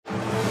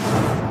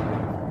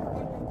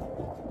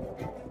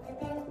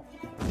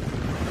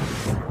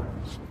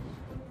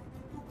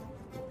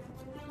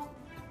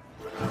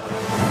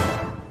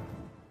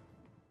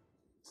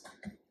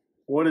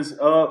What is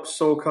up,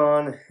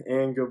 Soulcon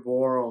and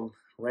Gaborum?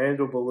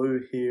 Randall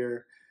Ballou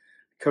here,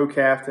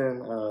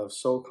 co-captain of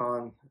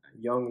Soulcon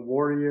Young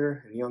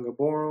Warrior and Young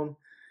Gaborum,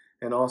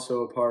 and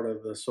also a part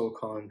of the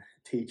Soulcon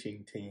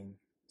teaching team.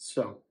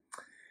 So,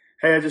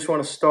 hey, I just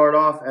want to start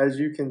off. As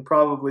you can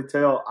probably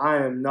tell, I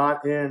am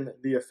not in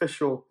the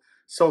official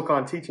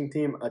Soulcon teaching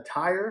team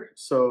attire,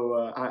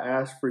 so I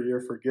ask for your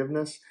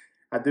forgiveness.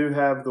 I do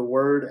have the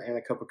word and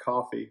a cup of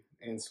coffee,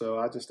 and so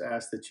I just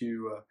ask that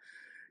you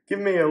give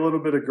me a little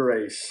bit of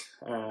grace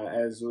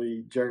as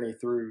we journey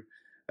through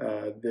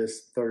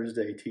this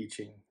Thursday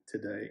teaching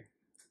today.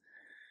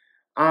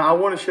 I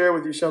want to share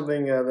with you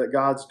something that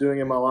God's doing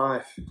in my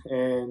life,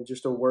 and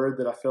just a word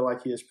that I feel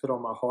like He has put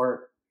on my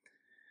heart.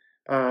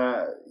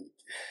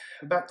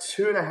 About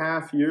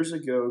 2.5 years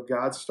ago,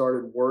 God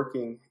started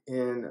working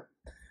in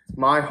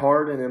my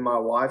heart and in my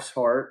wife's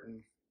heart,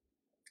 and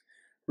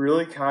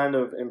really kind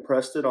of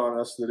impressed it on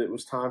us that it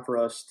was time for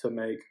us to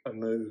make a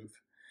move.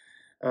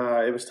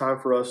 It was time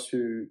for us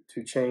to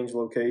change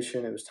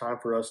location. It was time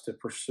for us to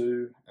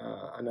pursue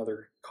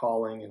another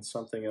calling and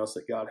something else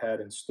that God had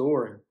in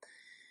store.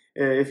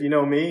 And if you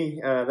know me,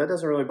 that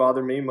doesn't really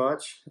bother me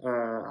much.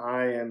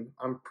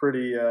 I'm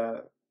pretty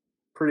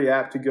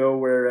apt to go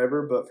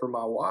wherever, but for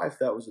my wife,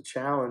 that was a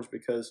challenge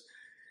because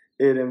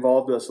it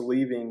involved us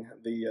leaving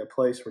the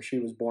place where she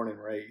was born and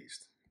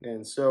raised.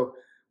 And so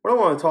what I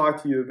want to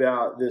talk to you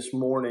about this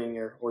morning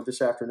or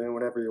this afternoon,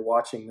 whenever you're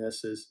watching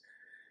this, is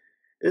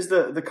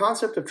the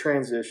concept of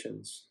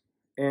transitions,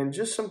 and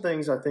just some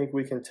things I think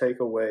we can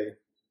take away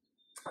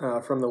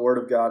from the Word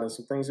of God, and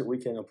some things that we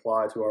can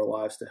apply to our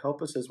lives to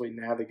help us as we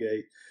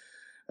navigate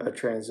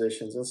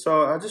transitions. And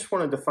so I just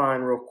want to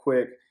define real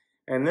quick,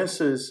 and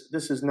this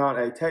is not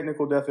a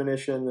technical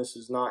definition. This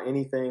is not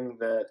anything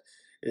that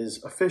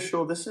is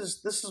official. This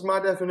is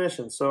my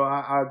definition. So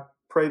I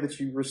pray that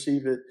you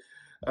receive it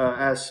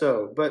as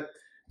so. But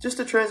just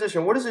a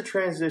transition. What does a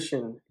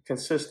transition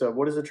consist of?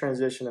 What is a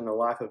transition in the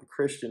life of a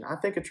Christian? I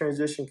think a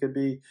transition could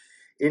be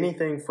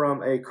anything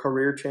from a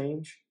career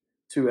change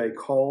to a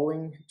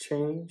calling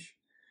change.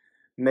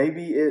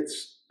 Maybe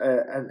it's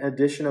an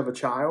addition of a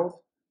child,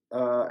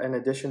 an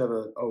addition of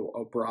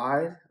a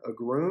bride, a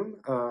groom.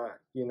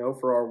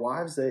 For our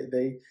wives,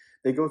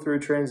 they go through a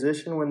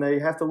transition when they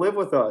have to live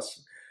with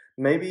us.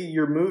 Maybe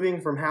you're moving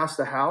from house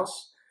to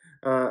house.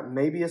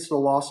 Maybe it's the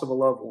loss of a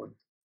loved one.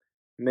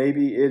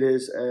 Maybe it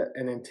is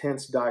an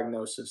intense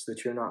diagnosis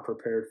that you're not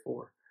prepared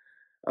for.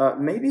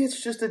 Maybe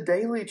it's just a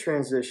daily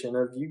transition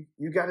of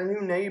you got a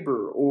new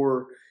neighbor,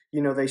 or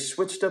they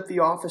switched up the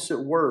office at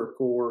work,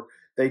 or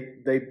they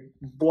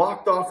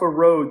blocked off a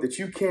road that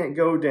you can't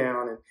go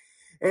down.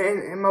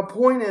 And my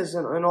point is,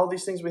 in all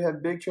these things, we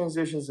have big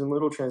transitions and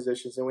little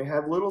transitions, and we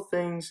have little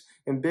things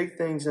and big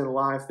things in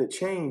life that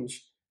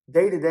change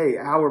day to day,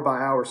 hour by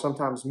hour,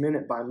 sometimes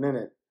minute by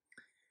minute.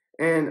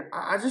 And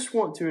I just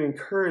want to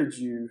encourage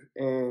you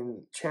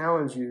and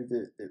challenge you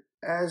that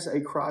as a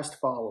Christ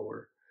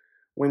follower,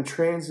 when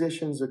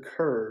transitions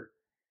occur,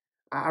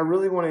 I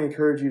really want to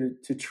encourage you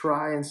to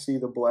try and see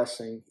the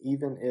blessing,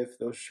 even if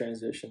those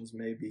transitions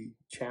may be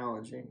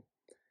challenging.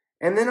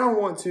 And then I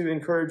want to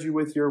encourage you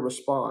with your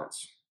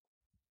response.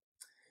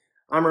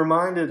 I'm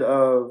reminded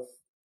of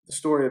the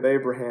story of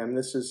Abraham.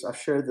 I've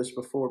shared this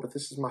before, but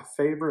this is my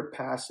favorite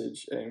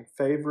passage and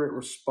favorite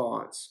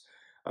response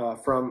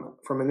from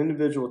an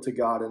individual to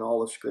God in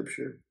all of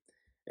Scripture.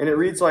 And it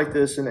reads like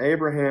this in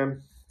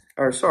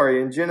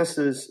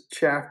Genesis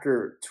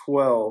chapter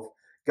 12.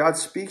 God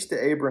speaks to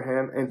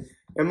Abraham,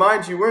 and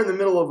mind you, we're in the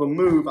middle of a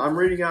move. I'm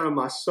reading out of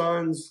my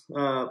son's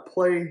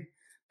play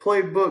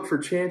book for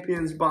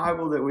Champions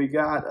Bible that we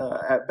got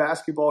at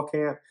basketball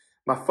camp.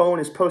 My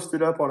phone is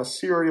posted up on a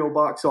cereal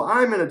box, so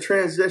I'm in a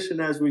transition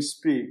as we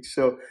speak.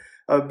 So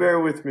bear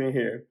with me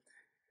here.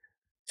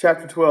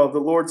 Chapter 12, the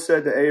Lord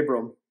said to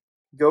Abram,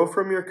 "Go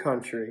from your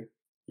country,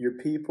 your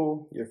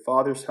people, your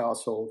father's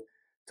household,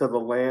 to the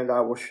land I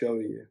will show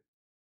you."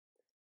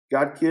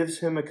 God gives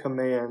him a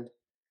command.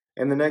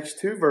 In the next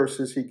 2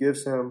 verses, He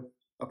gives him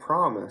a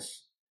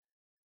promise.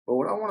 But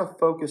what I want to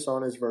focus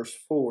on is verse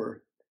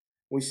 4.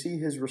 We see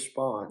his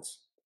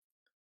response.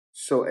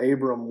 So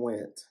Abram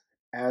went,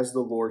 as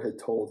the Lord had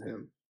told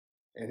him,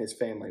 and his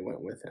family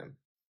went with him.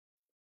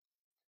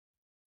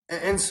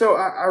 And so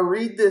I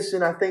read this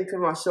and I think to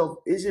myself,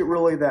 is it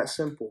really that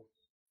simple?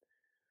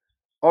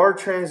 Are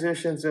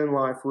transitions in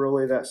life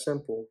really that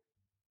simple?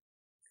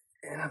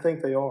 And I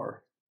think they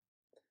are.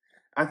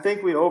 I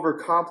think we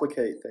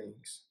overcomplicate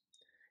things.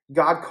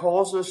 God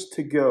calls us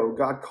to go.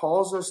 God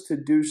calls us to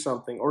do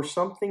something, or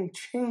something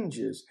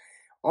changes.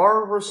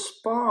 Our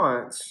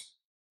response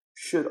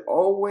should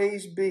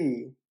always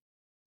be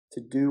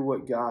to do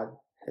what God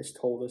has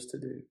told us to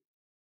do.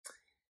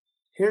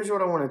 Here's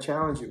what I want to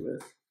challenge you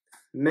with.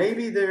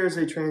 Maybe there's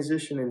a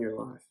transition in your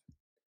life.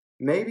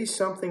 Maybe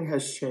something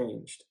has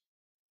changed.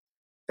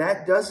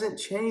 That doesn't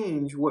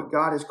change what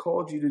God has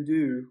called you to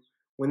do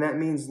when that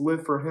means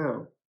live for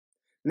Him.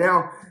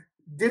 Now,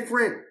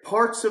 different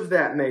parts of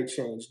that may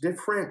change,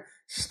 different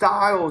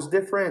styles,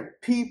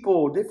 different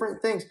people,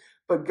 different things.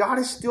 But God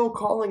is still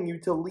calling you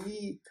to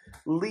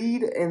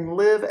lead and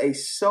live a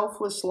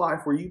selfless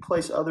life where you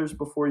place others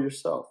before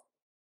yourself.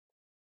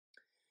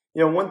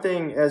 You know, one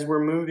thing as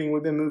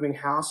we've been moving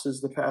houses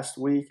the past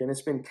week, and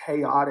it's been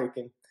chaotic,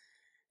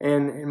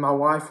 and my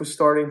wife was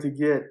starting to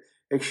get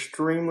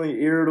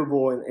extremely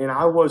irritable, and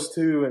I was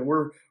too, and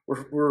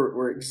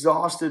we're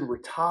exhausted, we're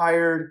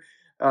tired,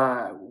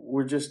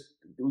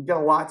 we've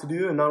got a lot to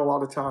do and not a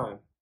lot of time.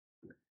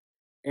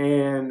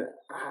 And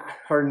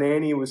her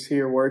nanny was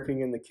here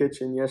working in the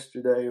kitchen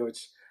yesterday,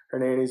 which her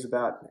nanny's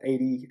about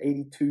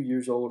 82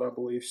 years old, I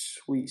believe.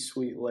 Sweet,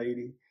 sweet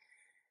lady.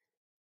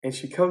 And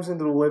she comes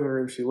into the living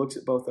room, she looks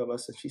at both of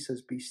us, and she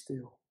says, "Be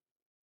still.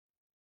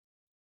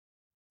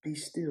 Be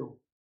still."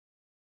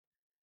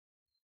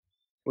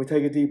 We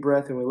take a deep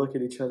breath and we look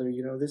at each other.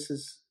 You know, this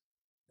is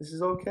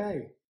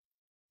okay.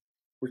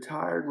 We're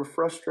tired, we're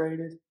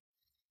frustrated,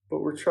 but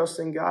we're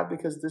trusting God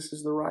because this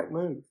is the right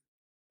move.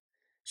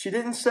 She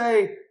didn't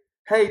say,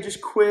 "Hey,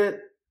 just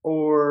quit,"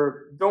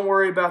 or "Don't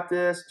worry about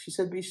this." She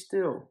said, "Be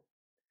still."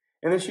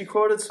 And then she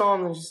quoted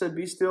Psalms and she said,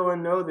 "Be still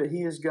and know that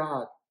He is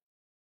God."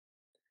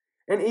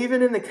 And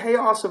even in the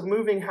chaos of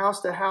moving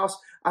house to house,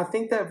 I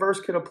think that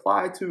verse could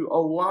apply to a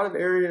lot of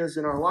areas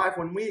in our life.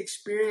 When we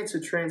experience a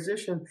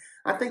transition,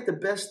 I think the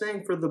best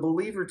thing for the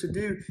believer to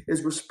do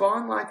is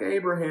respond like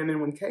Abraham.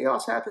 And when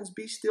chaos happens,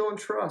 be still and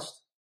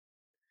trust.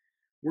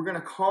 We're going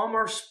to calm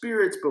our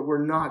spirits, but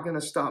we're not going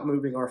to stop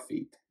moving our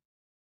feet.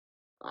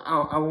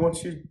 I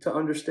want you to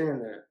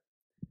understand that.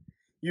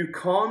 You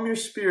calm your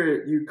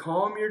spirit, you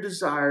calm your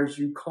desires,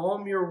 you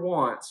calm your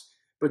wants,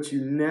 but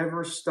you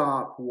never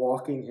stop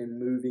walking and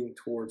moving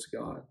towards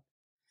God.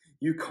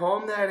 You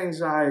calm that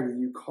anxiety,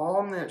 you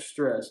calm that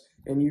stress,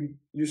 and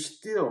you're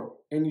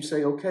still, and you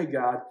say, "Okay,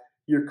 God,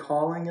 you're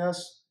calling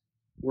us,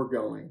 we're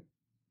going."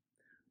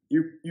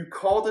 You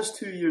called us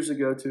 2 years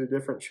ago to a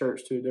different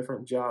church, to a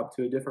different job,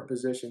 to a different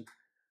position.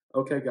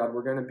 Okay, God,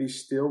 we're going to be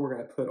still. We're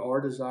going to put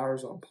our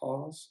desires on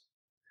pause,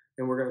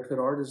 and we're going to put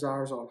our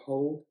desires on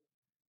hold,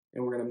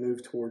 and we're going to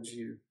move towards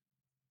you.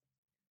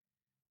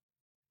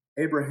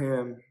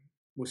 Abraham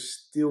was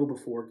still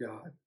before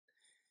God.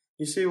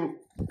 You see,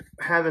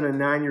 having a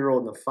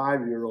 9-year-old and a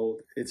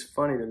 5-year-old, it's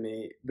funny to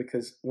me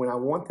because when I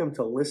want them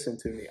to listen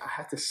to me, I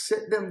have to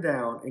sit them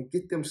down and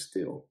get them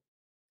still.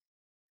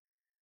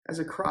 As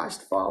a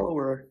Christ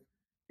follower,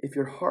 if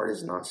your heart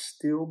is not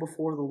still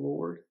before the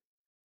Lord,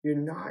 you're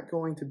not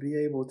going to be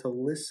able to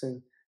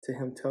listen to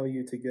Him tell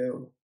you to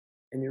go.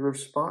 And your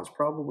response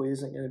probably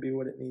isn't going to be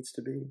what it needs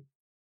to be.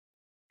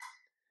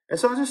 And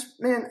so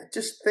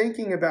just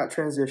thinking about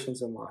transitions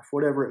in life,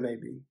 whatever it may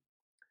be,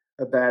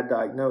 a bad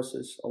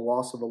diagnosis, a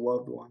loss of a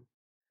loved one.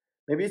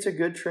 Maybe it's a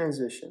good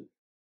transition.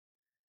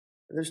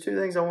 There's two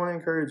things I want to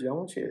encourage you. I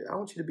want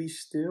you to be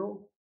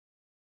still,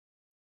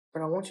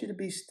 but I want you to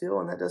be still,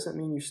 and that doesn't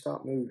mean you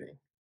stop moving.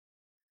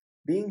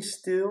 Being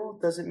still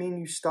doesn't mean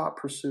you stop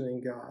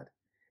pursuing God.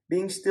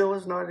 Being still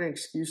is not an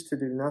excuse to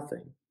do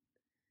nothing.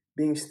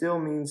 Being still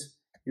means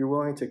you're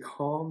willing to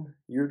calm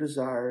your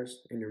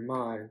desires in your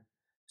mind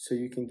so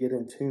you can get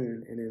in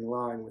tune and in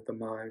line with the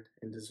mind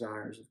and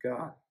desires of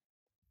God.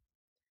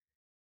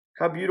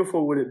 How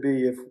beautiful would it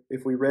be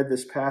if we read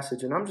this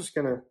passage? And I'm just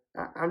gonna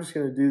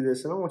do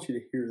this, and I want you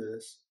to hear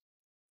this.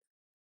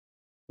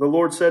 The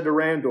Lord said to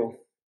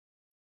Randall,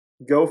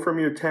 "Go from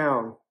your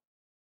town,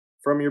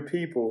 from your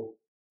people,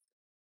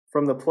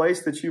 from the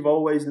place that you've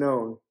always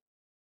known,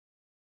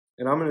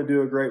 and I'm going to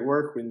do a great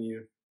work with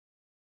you."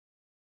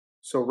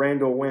 So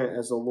Randall went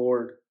as the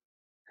Lord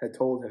had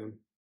told him.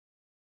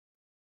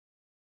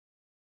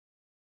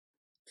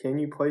 Can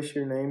you place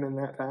your name in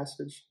that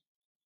passage?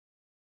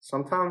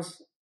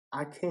 Sometimes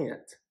I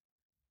can't.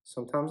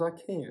 Sometimes I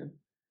can.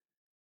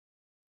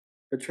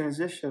 But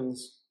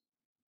transitions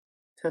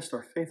test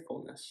our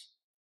faithfulness.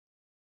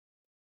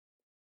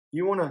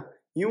 You want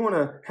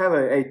to have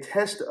a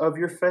test of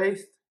your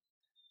faith?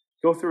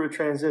 Go through a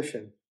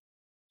transition.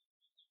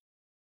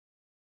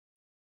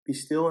 Be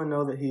still and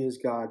know that He is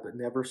God, but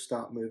never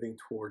stop moving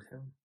toward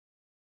Him.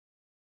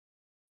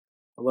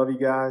 I love you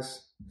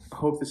guys. I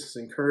hope this is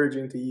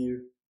encouraging to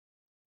you.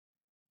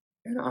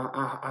 And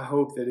I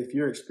hope that if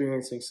you're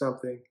experiencing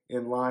something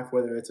in life,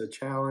 whether it's a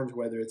challenge,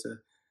 whether it's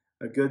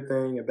a good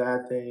thing, a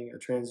bad thing, a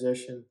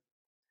transition,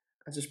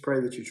 I just pray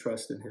that you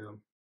trust in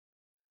Him.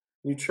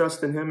 You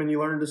trust in Him and you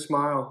learn to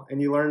smile and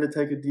you learn to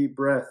take a deep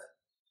breath.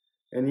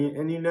 And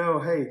you know,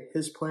 hey,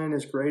 His plan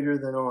is greater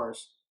than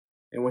ours.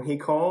 And when He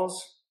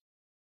calls,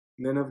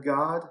 men of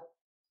God,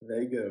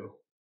 they go.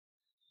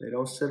 They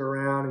don't sit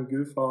around and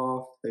goof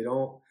off. They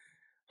don't,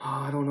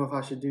 I don't know if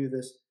I should do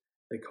this.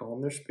 They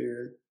calm their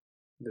spirit.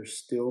 They're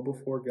still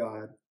before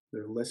God.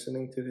 They're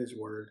listening to His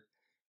word.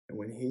 And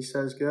when He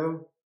says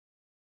go,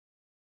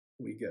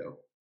 we go.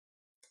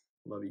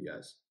 Love you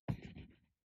guys.